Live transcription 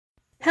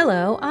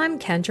Hello, I'm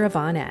Kendra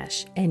Von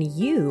Esch, and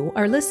you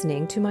are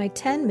listening to my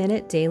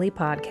 10-minute daily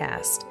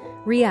podcast,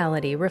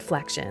 Reality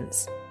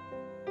Reflections.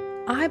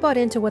 I bought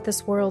into what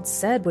this world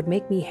said would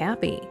make me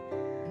happy.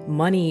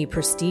 Money,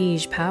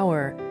 prestige,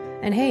 power.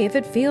 And hey, if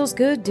it feels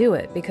good, do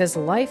it, because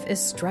life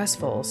is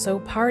stressful, so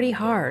party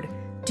hard.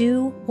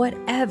 Do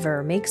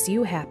whatever makes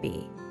you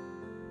happy.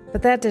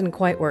 But that didn't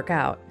quite work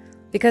out,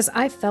 because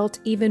I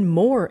felt even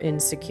more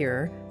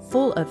insecure,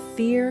 full of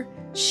fear,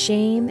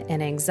 shame,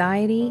 and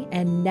anxiety,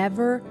 and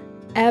never,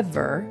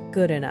 ever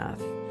good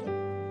enough.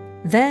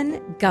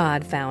 Then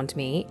God found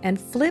me and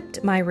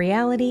flipped my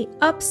reality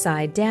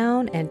upside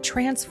down and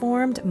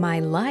transformed my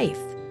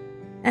life.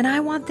 And I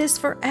want this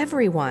for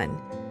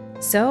everyone.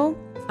 So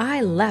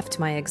I left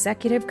my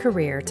executive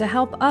career to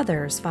help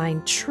others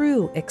find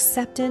true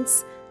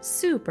acceptance,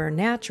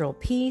 supernatural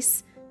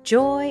peace,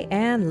 joy,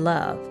 and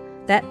love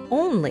that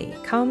only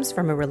comes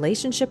from a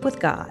relationship with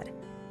God.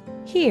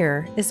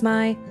 Here is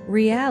my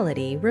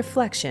reality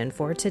reflection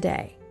for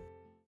today.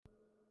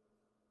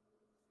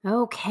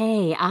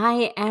 Okay,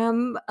 I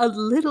am a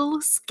little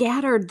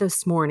scattered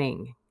this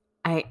morning.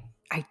 I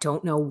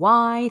don't know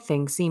why.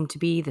 Things seem to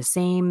be the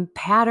same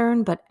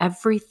pattern, but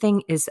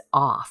everything is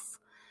off.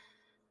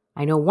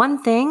 I know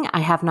one thing, I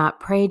have not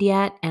prayed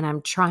yet, and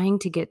I'm trying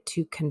to get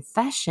to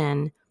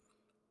confession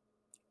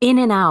in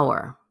an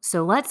hour.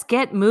 So let's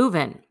get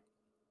moving.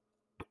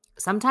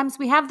 Sometimes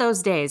we have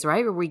those days,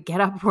 right? Where we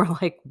get up, we're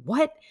like,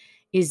 what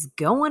is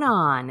going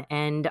on?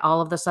 And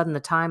all of a sudden the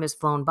time has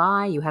flown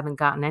by. You haven't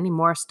gotten any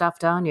more stuff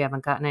done. You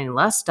haven't gotten any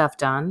less stuff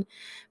done.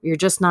 You're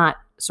just not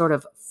sort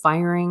of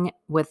firing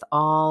with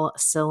all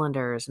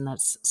cylinders. And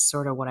that's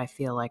sort of what I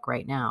feel like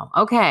right now.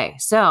 Okay,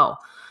 so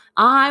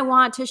I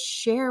want to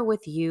share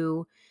with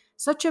you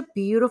such a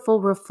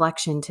beautiful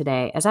reflection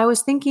today as I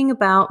was thinking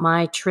about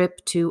my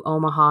trip to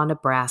Omaha,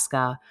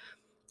 Nebraska,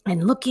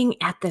 and looking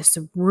at this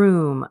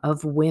room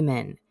of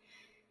women,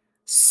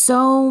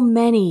 so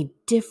many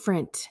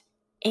different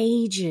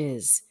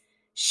ages,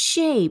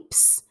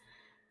 shapes,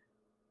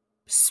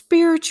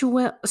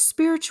 spiritual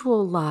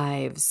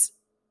lives,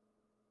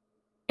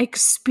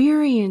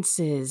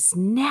 experiences,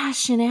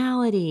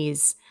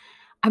 nationalities.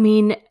 I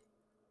mean,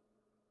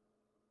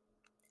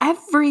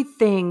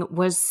 everything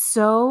was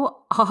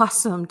so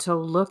awesome to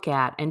look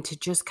at and to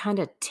just kind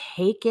of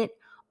take it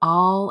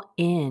all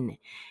in.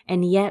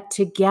 And yet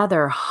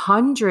together,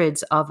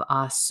 hundreds of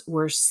us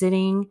were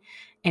sitting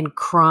and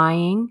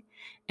crying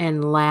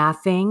and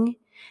laughing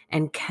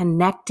and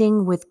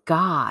connecting with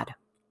God.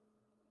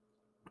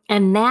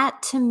 And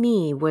that to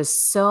me was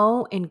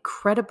so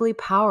incredibly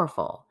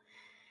powerful.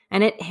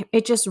 And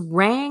it just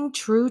rang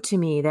true to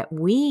me that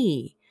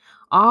we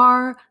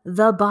are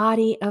the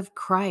body of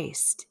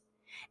Christ.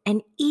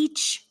 And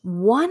each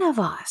one of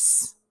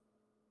us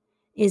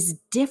is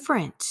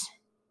different,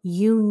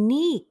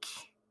 unique.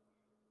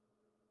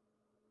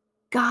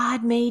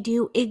 God made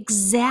you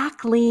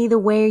exactly the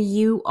way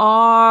you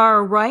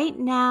are right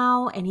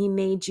now, and He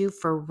made you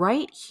for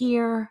right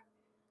here.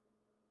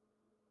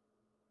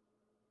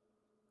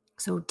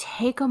 So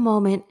take a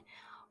moment,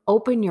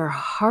 open your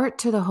heart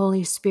to the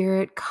Holy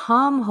Spirit.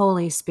 Come,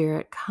 Holy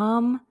Spirit,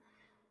 come.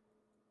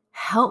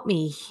 Help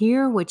me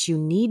hear what you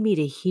need me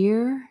to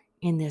hear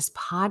in this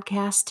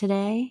podcast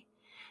today,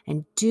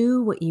 and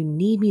do what you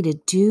need me to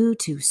do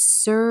to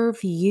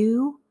serve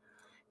you,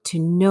 to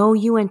know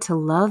you and to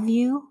love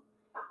you,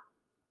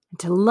 and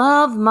to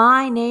love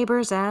my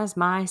neighbors as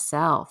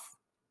myself.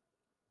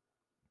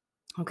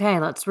 Okay,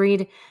 let's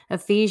read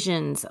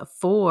Ephesians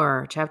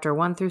 4, chapter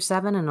 1 through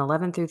 7 and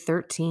 11 through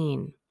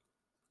 13.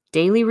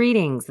 Daily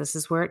readings, this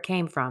is where it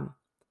came from.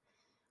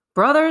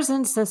 Brothers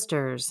and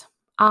sisters,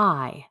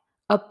 I,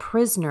 a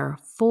prisoner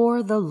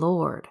for the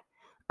Lord,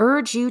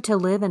 urge you to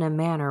live in a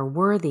manner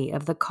worthy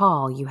of the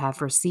call you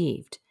have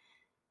received,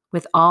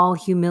 with all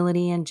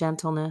humility and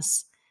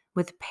gentleness,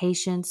 with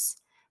patience,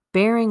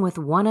 bearing with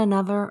one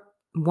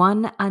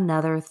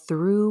another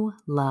through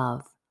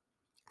love,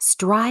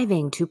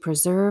 striving to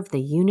preserve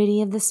the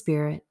unity of the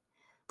Spirit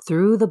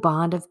through the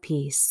bond of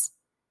peace,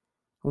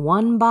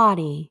 one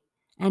body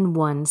and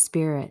one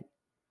Spirit,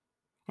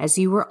 as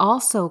you were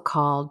also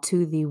called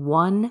to the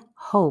one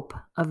hope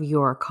of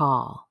your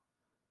call.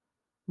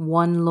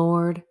 One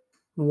Lord,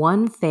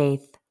 one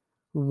faith,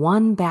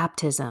 one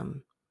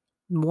baptism,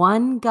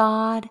 one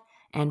God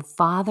and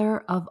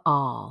Father of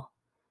all,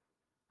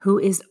 who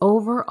is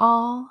over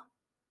all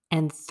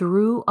and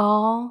through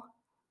all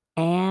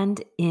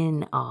and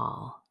in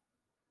all.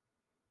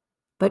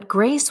 But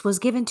grace was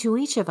given to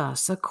each of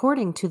us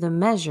according to the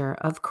measure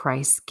of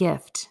Christ's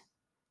gift.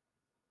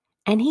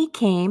 And he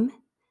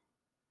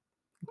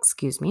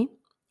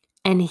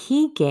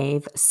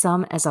gave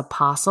some as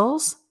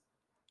apostles,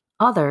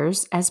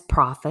 others as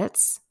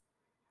prophets,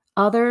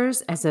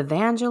 others as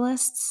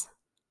evangelists,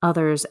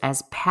 others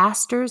as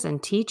pastors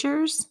and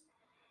teachers,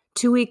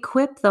 to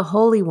equip the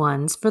holy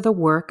ones for the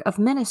work of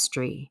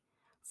ministry,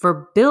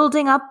 for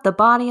building up the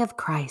body of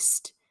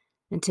Christ,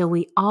 until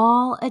we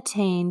all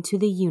attain to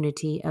the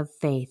unity of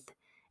faith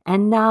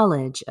and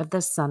knowledge of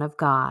the Son of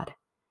God,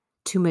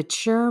 to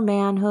mature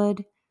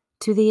manhood,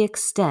 to the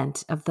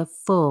extent of the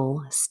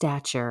full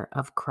stature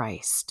of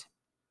Christ.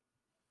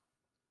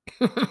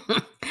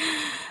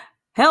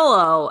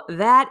 Hello,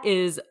 that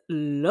is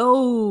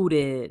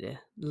loaded.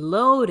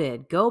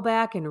 Loaded. Go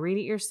back and read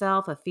it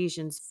yourself.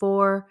 Ephesians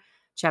 4,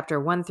 chapter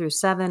 1 through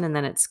 7, and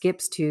then it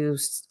skips to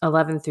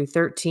 11 through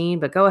 13.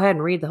 But go ahead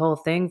and read the whole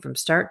thing from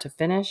start to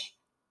finish.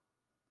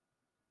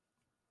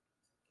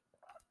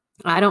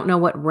 I don't know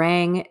what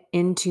rang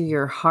into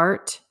your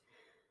heart.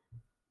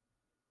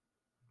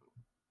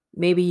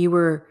 Maybe you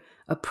were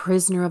a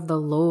prisoner of the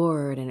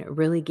Lord and it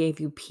really gave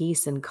you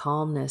peace and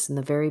calmness in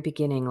the very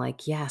beginning.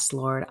 Like, yes,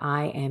 Lord,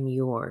 I am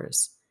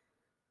yours.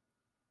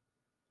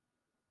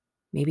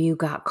 Maybe you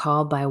got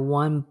called by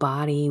one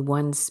body,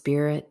 one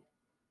spirit,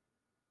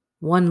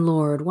 one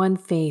Lord, one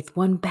faith,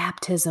 one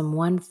baptism,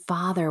 one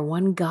Father,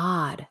 one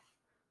God.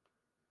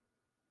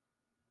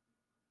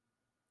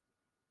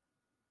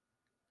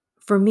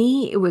 For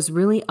me, it was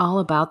really all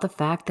about the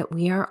fact that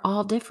we are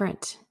all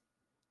different,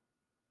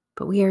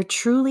 but we are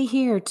truly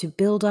here to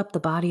build up the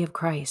body of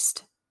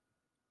Christ.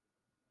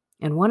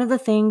 And one of the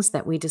things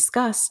that we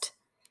discussed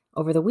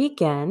over the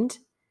weekend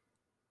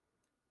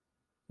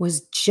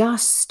was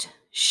just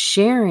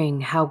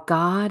sharing how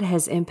God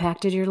has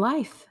impacted your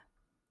life.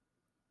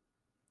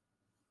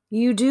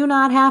 You do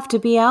not have to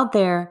be out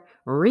there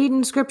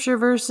reading scripture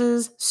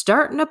verses,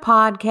 starting a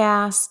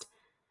podcast,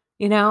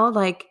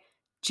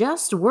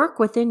 just work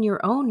within your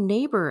own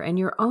neighbor and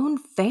your own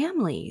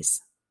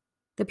families.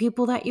 The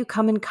people that you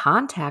come in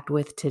contact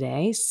with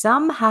today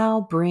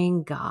somehow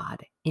bring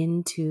God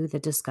into the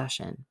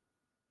discussion.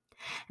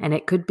 And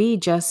it could be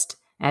just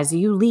as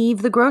you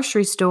leave the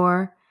grocery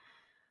store,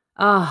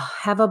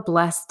 have a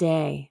blessed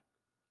day.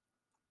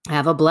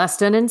 Have a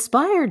blessed and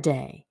inspired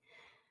day.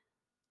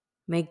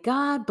 May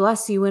God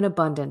bless you in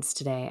abundance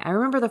today. I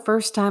remember the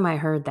first time I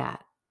heard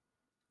that.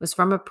 It was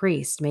from a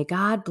priest. May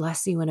God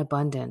bless you in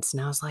abundance.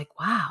 And I was like,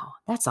 wow,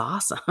 that's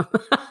awesome.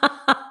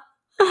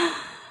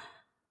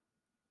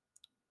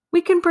 We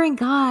can bring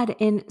God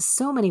in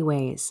so many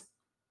ways.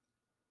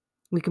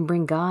 We can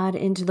bring God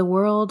into the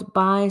world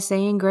by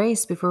saying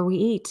grace before we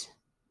eat.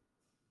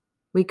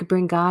 We could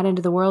bring God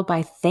into the world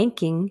by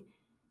thanking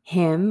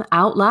Him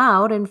out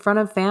loud in front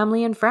of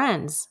family and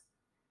friends.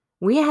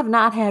 We have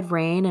not had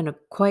rain in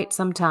quite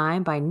some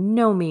time. By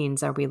no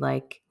means are we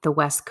like the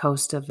West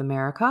Coast of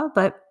America,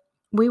 but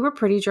we were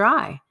pretty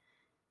dry.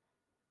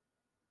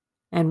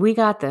 And we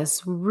got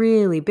this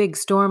really big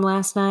storm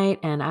last night,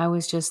 and I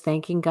was just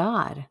thanking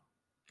God.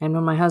 And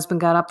when my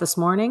husband got up this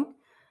morning,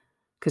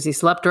 because he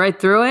slept right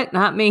through it,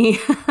 not me,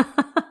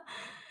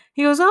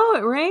 he goes, oh,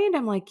 it rained?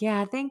 I'm like,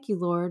 yeah, thank you,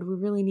 Lord. We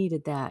really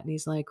needed that. And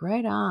he's like,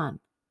 right on.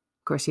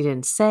 Of course, he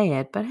didn't say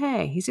it, but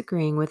hey, he's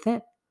agreeing with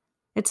it.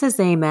 It says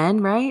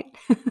amen, right?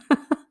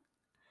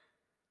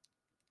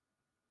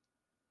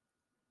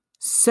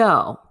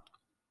 So,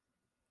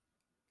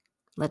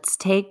 let's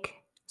take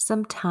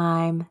some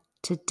time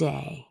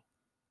today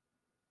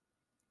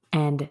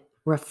and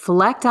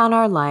reflect on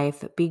our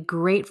life, be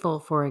grateful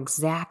for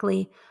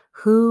exactly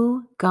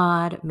who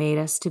God made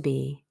us to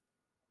be,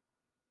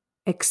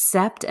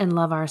 accept and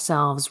love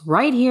ourselves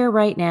right here,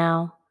 right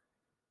now.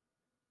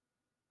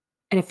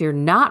 And if you're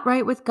not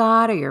right with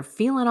God or you're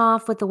feeling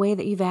off with the way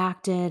that you've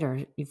acted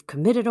or you've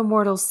committed a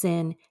mortal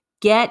sin,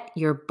 get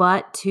your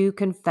butt to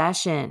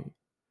confession.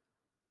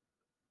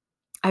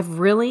 I've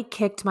really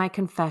kicked my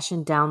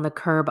confession down the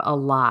curb a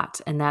lot.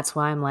 And that's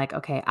why I'm like,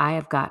 okay, I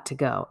have got to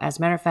go. As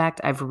a matter of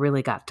fact, I've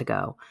really got to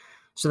go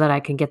so that I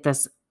can get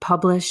this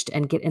published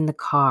and get in the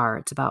car.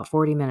 It's about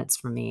 40 minutes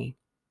for me.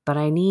 But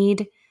I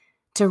need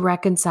to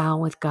reconcile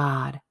with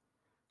God.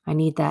 I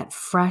need that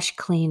fresh,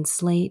 clean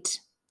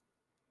slate.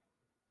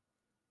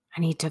 I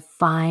need to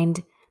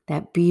find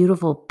that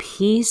beautiful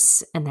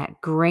peace and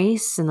that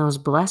grace and those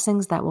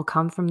blessings that will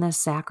come from this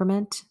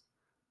sacrament.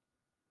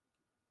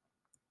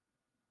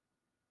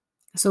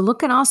 So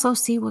look and also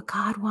see what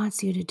God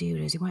wants you to do.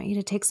 Does He want you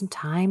to take some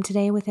time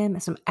today with Him,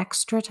 some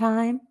extra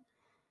time?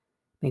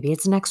 Maybe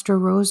it's an extra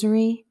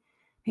rosary.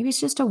 Maybe it's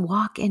just a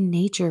walk in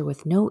nature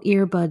with no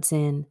earbuds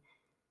in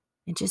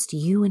and just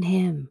you and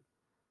Him.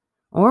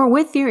 Or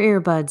with your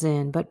earbuds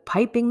in, but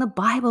piping the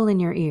Bible in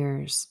your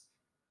ears,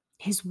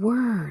 His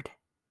Word,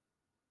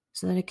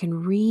 so that it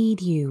can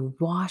read you,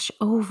 wash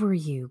over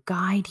you,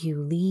 guide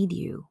you, lead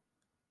you.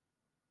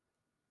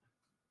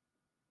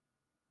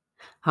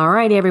 All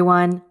right,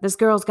 everyone. This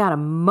girl's got a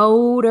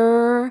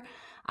motor.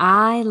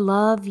 I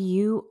love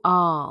you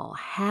all.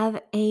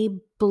 Have a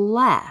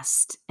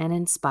blessed and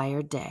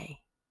inspired day.